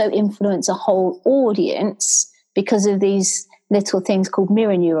can also influence a whole audience because of these little things called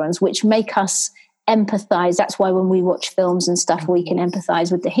mirror neurons, which make us empathize. That's why when we watch films and stuff, we can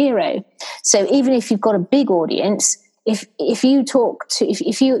empathize with the hero. So even if you've got a big audience, if you talk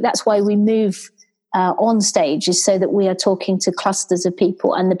to, that's why we move on stage, is so that we are talking to clusters of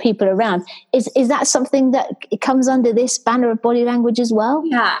people and the people around. Is that something that it comes under this banner of body language as well?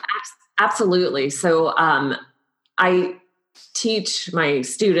 Yeah, absolutely. So I teach my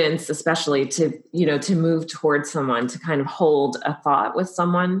students, especially to move towards someone, to kind of hold a thought with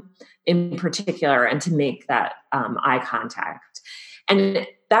someone in particular, and to make that eye contact. And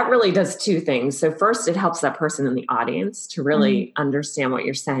that really does two things. So first, it helps that person in the audience to really understand what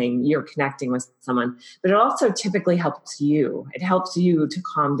you're saying. You're connecting with someone, but it also typically helps you. It helps you to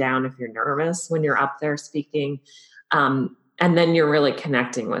calm down if you're nervous when you're up there speaking. And then you're really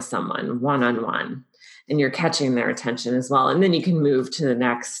connecting with someone one-on-one, and you're catching their attention as well. And then you can move to the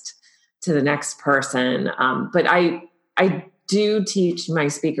next person. But I do teach my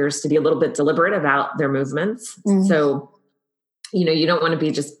speakers to be a little bit deliberate about their movements. So, you don't want to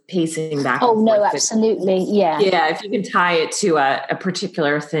be just pacing back. Oh, no, absolutely. Yeah. Yeah. If you can tie it to a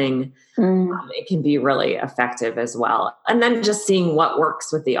particular thing, it can be really effective as well. And then just seeing what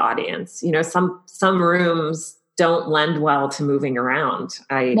works with the audience. Some rooms don't lend well to moving around.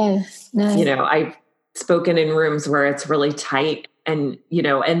 No. I've spoken in rooms where it's really tight, and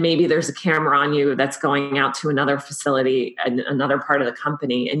maybe there's a camera on you that's going out to another facility and another part of the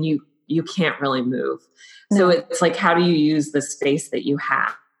company, and you can't really move. So it's like, how do you use the space that you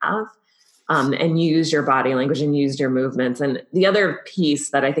have, and use your body language and use your movements? And the other piece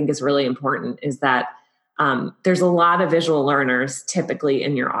that I think is really important is that there's a lot of visual learners typically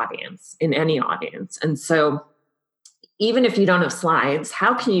in your audience, in any audience. And so even if you don't have slides,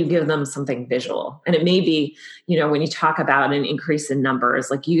 how can you give them something visual? And it may be, when you talk about an increase in numbers,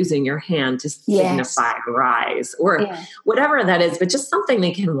 like using your hand to signify rise, or whatever that is, but just something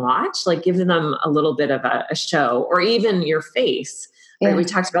they can watch, like giving them a little bit of a show, or even your face. Right? We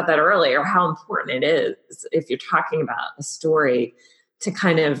talked about that earlier, how important it is, if you're talking about a story, to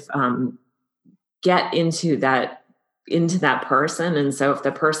kind of get into that person. And so if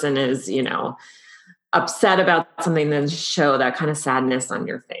the person is, upset about something, then show that kind of sadness on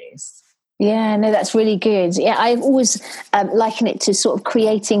your face. Yeah, no, that's really good. Yeah, I've always likened it to sort of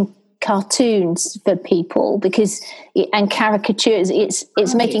creating cartoons for people, and caricatures.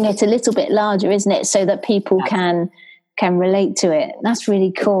 It's making it a little bit larger, isn't it, so that people can relate to it. That's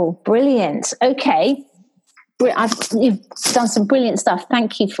really cool. Brilliant. Okay. You've done some brilliant stuff.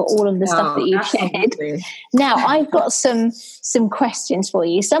 Thank you for all of the stuff that you've shared. Now, I've got some questions for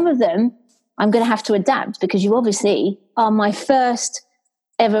you. Some of them I'm going to have to adapt, because you obviously are my first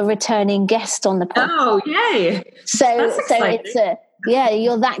ever returning guest on the podcast. Oh, yay. So it's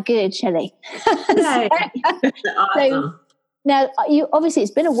you're that good, Shelly. Awesome. So now, obviously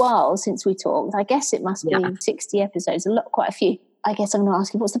it's been a while since we talked. I guess it must be 60 episodes, quite a few. I guess I'm going to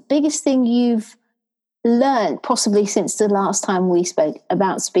ask you, what's the biggest thing you've learned, possibly since the last time we spoke,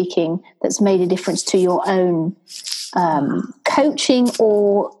 about speaking, that's made a difference to your own coaching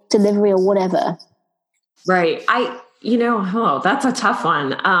or delivery or whatever? Right. That's a tough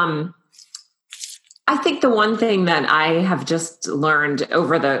one. I think the one thing that I have just learned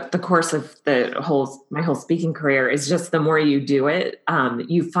over the course of my whole speaking career is just the more you do it,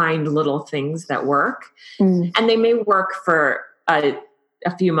 you find little things that work, and they may work for a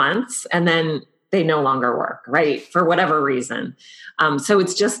few months, and then they no longer work, right? For whatever reason. So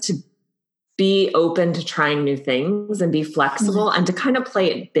it's just to be open to trying new things and be flexible and to kind of play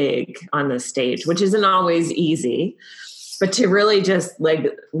it big on the stage, which isn't always easy, but to really just like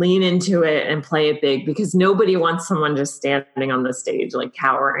lean into it and play it big, because nobody wants someone just standing on the stage, like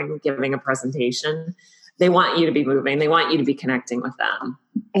cowering, giving a presentation. They want you to be moving. They want you to be connecting with them.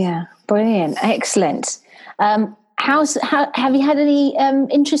 Yeah. Brilliant. Excellent. Have you had any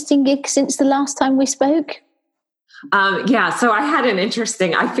interesting gigs since the last time we spoke? So I had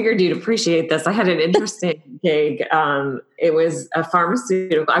I figured you'd appreciate this. I had an interesting gig. It was a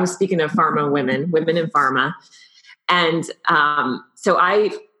pharmaceutical. I was speaking to women in pharma. And so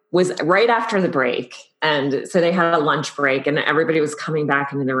I was right after the break. And so they had a lunch break and everybody was coming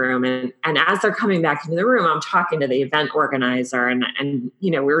back into the room. And as they're coming back into the room, I'm talking to the event organizer and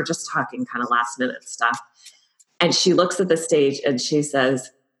we were just talking kind of last minute stuff. And she looks at the stage and she says,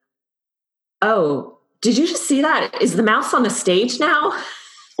 "Oh, did you just see that? Is the mouse on the stage now?"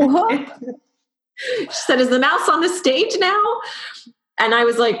 What? She said, "Is the mouse on the stage now?" And I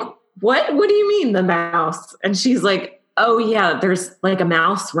was like, What do you mean the mouse? And she's like, "Oh yeah, there's like a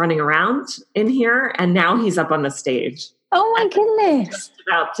mouse running around in here. And now he's up on the stage." Oh my goodness. Just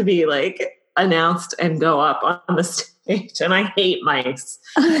about to be like announced and go up on the stage. And I hate mice.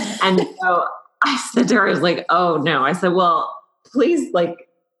 And so I said to her, I was like, "Oh no." I said, "Well, please, like,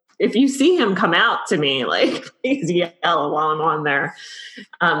 if you see him, come out to me, like, please yell while I'm on there."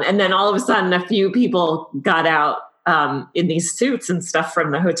 And then all of a sudden, a few people got out in these suits and stuff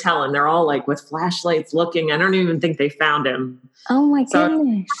from the hotel, and they're all like with flashlights looking. I don't even think they found him. Oh my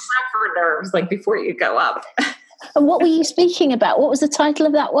goodness. For nerves, like before you go up. And what were you speaking about? What was the title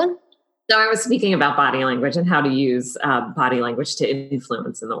of that one? So I was speaking about body language and how to use body language to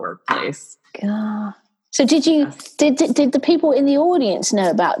influence in the workplace. God. So did the people in the audience know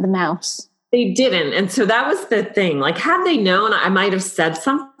about the mouse? They didn't. And so that was the thing. Like, had they known, I might have said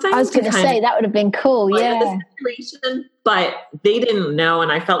something. I was going to say that would have been cool. Yeah. The situation, but they didn't know.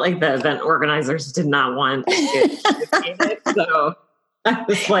 And I felt like the event organizers did not want it. So I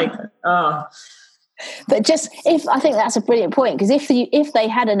was like, oh. But I think that's a brilliant point, because if they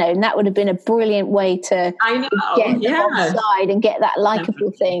had known, that would have been a brilliant way to get them on side and get that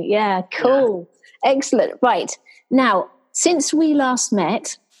likable thing. Yeah, cool. Yeah. Excellent. Right. Now, since we last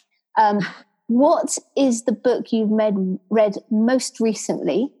met, what is the book you've read most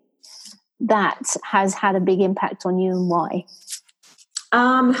recently that has had a big impact on you, and why?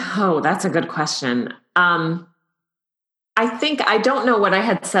 That's a good question. I don't know what I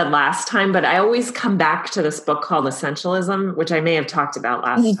had said last time, but I always come back to this book called Essentialism, which I may have talked about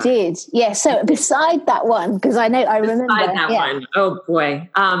last time. You did. Yeah. So beside that one, because I remember. Beside that one. Oh boy.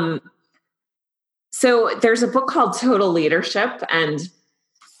 So there's a book called Total Leadership, and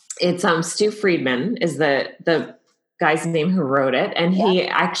it's Stu Friedman is the guy's name who wrote it. And he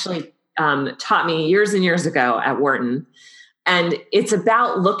actually taught me years and years ago at Wharton. And it's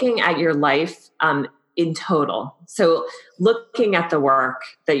about looking at your life in total. So looking at the work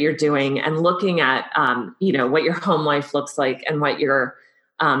that you're doing and looking at, what your home life looks like and what your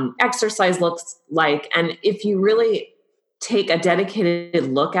exercise looks like. And if you really take a dedicated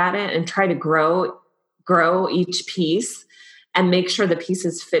look at it and try to grow each piece and make sure the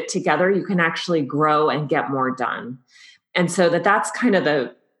pieces fit together, you can actually grow and get more done. And so that's kind of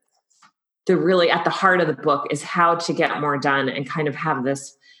the really at the heart of the book is how to get more done and kind of have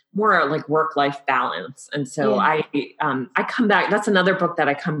this more like work-life balance. And so I come back. That's another book that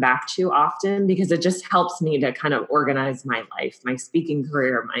I come back to often because it just helps me to kind of organize my life, my speaking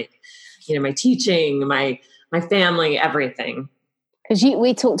career, my teaching, my family, everything. Because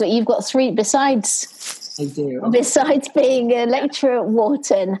we talked about, you've got three besides. I do. Besides being a lecturer at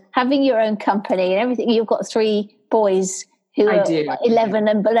Wharton, having your own company and everything, you've got three boys who are 11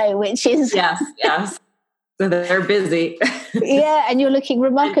 and below, which is yes. So they're busy. Yeah, and you're looking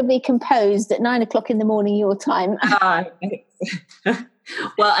remarkably composed at 9 o'clock in the morning your time.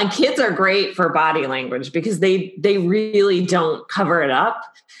 Well, and kids are great for body language because they really don't cover it up.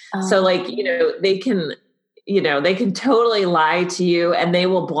 So they can totally lie to you, and they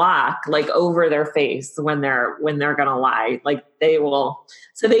will block like over their face when they're going to lie. Like they will.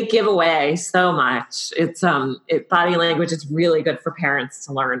 So they give away so much. It's body language is really good for parents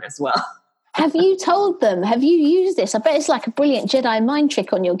to learn as well. Have you told them? Have you used this? I bet it's like a brilliant Jedi mind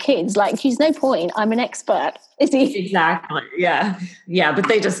trick on your kids. Like, there's no point. I'm an expert. Is he? Exactly. Yeah. Yeah. But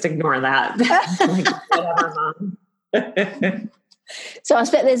they just ignore that. Like, whatever, Mom. So I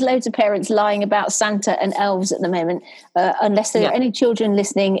expect there's loads of parents lying about Santa and elves at the moment, unless there are any children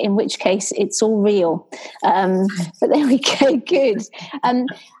listening, in which case it's all real. But there we go. Good.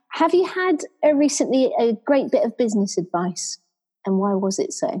 Have you had recently a great bit of business advice? And why was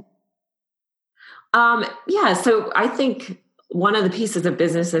it so? Yeah. So I think one of the pieces of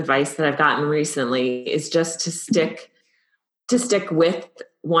business advice that I've gotten recently is just to stick with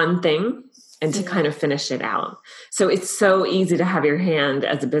one thing and to kind of finish it out. So it's so easy to have your hand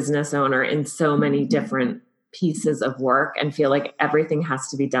as a business owner in so many different pieces of work and feel like everything has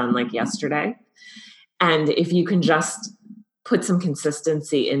to be done like yesterday. And if you can just put some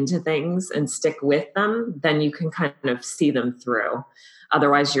consistency into things and stick with them, then you can kind of see them through.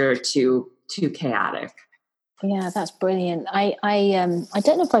 Otherwise, you're too chaotic. Yeah, that's brilliant. I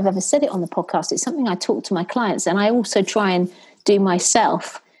don't know if I've ever said it on the podcast. It's something I talk to my clients, and I also try and do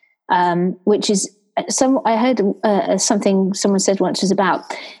myself, which is I heard something someone said once was about,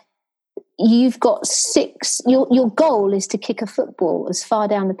 you've got your goal is to kick a football as far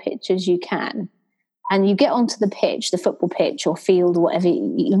down the pitch as you can. And you get onto the pitch, the football pitch or field, or whatever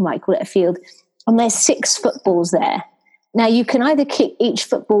you might call it, a field, and there's 6 footballs there. Now you can either kick each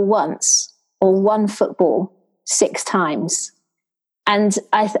football once or one football 6 times. And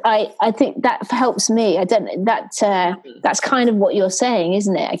I think that helps me. I don't that's kind of what you're saying,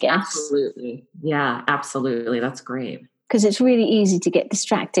 isn't it? I guess. Absolutely. Yeah, absolutely. That's great. Because it's really easy to get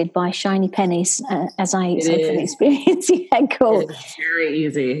distracted by shiny pennies, as I say from experience. Yeah, cool. It's very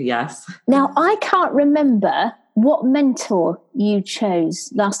easy. Yes. Now I can't remember what mentor you chose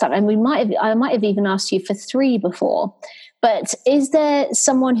last time, and I might have even asked you for 3 before. But is there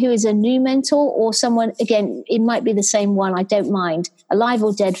someone who is a new mentor, or someone, again, it might be the same one, I don't mind, alive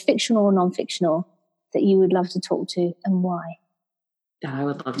or dead, fictional or non-fictional, that you would love to talk to, and why? Yeah, I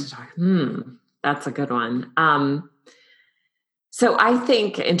would love to talk. That's a good one. So I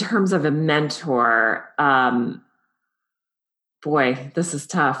think in terms of a mentor, boy, this is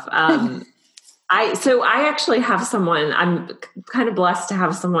tough. I actually have someone, I'm kind of blessed to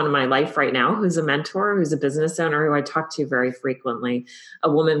have someone in my life right now who's a mentor, who's a business owner who I talk to very frequently, a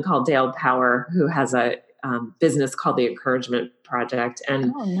woman called Dale Power, who has a business called the Encouragement Project.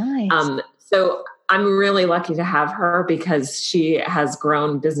 And nice. So I'm really lucky to have her because she has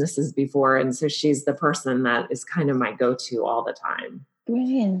grown businesses before. And so she's the person that is kind of my go-to all the time.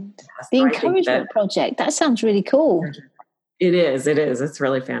 Brilliant. The Encouragement Project. That sounds really cool. It is. It's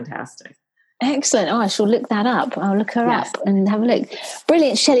really fantastic. Excellent. Oh, I shall look that up. I'll look her up and have a look.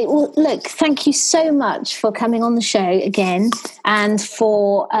 Brilliant, Shelly. Well, look, thank you so much for coming on the show again and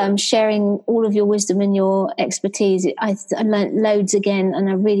for sharing all of your wisdom and your expertise. I learned loads again, and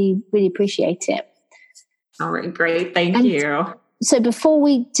I really, really appreciate it. All right, great. Thank you. So before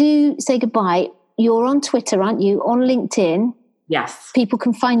we do say goodbye, you're on Twitter, aren't you? On LinkedIn? Yes. People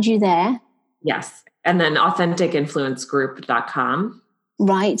can find you there? Yes. And then authenticinfluencegroup.com.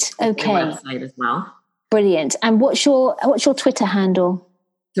 Right. Okay. My website as well. Brilliant. And what's your Twitter handle?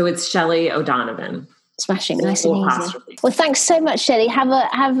 So it's Shelly O'Donovan. Smashing. Nice and easy. Well, thanks so much, Shelly.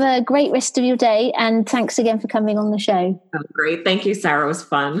 Have a great rest of your day, and thanks again for coming on the show. Oh, great. Thank you, Sarah. It was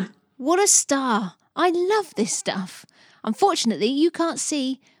fun. What a star. I love this stuff. Unfortunately, you can't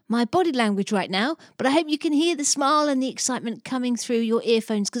see my body language right now, but I hope you can hear the smile and the excitement coming through your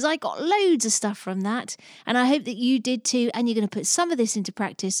earphones, because I got loads of stuff from that, and I hope that you did too, and you're going to put some of this into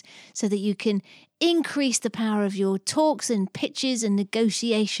practice so that you can increase the power of your talks and pitches and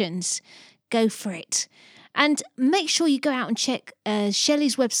negotiations. Go for it. And make sure you go out and check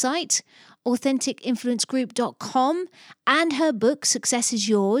Shelly's website, AuthenticInfluenceGroup.com, and her book, Success is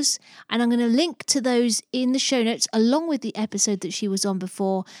Yours. And I'm going to link to those in the show notes, along with the episode that she was on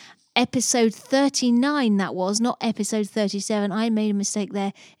before. Episode 39, that was, not episode 37. I made a mistake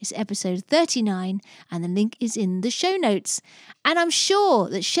there. It's episode 39, and the link is in the show notes. And I'm sure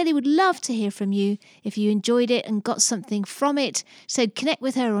that Shelly would love to hear from you if you enjoyed it and got something from it. So connect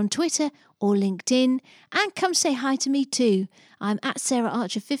with her on Twitter or LinkedIn, and come say hi to me too. I'm at Sarah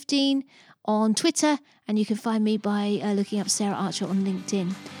Archer 15 on Twitter, and you can find me by looking up Sarah Archer on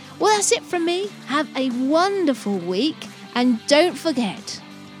LinkedIn. Well, that's it from me. Have a wonderful week, and don't forget,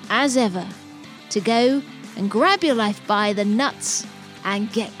 as ever, to go and grab your life by the nuts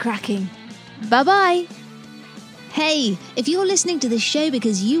and get cracking. Bye-bye. Hey, if you're listening to this show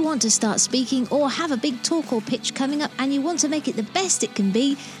because you want to start speaking or have a big talk or pitch coming up and you want to make it the best it can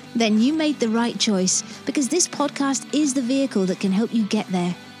be, then you made the right choice, because this podcast is the vehicle that can help you get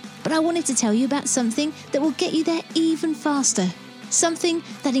there. But I wanted to tell you about something that will get you there even faster. Something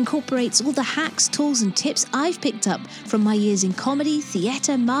that incorporates all the hacks, tools and tips I've picked up from my years in comedy,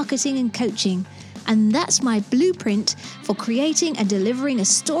 theatre, marketing and coaching. And that's my blueprint for creating and delivering a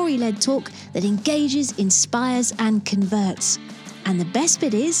story-led talk that engages, inspires and converts. And the best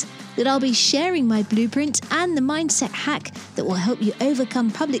bit is that I'll be sharing my blueprint and the mindset hack that will help you overcome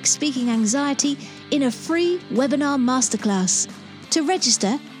public speaking anxiety in a free webinar masterclass. To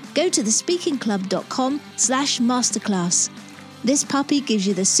register, go to thespeakingclub.com/masterclass. This puppy gives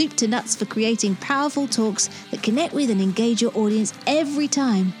you the soup to nuts for creating powerful talks that connect with and engage your audience every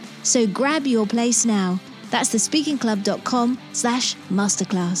time. So grab your place now. That's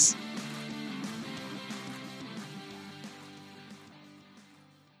thespeakingclub.com/masterclass.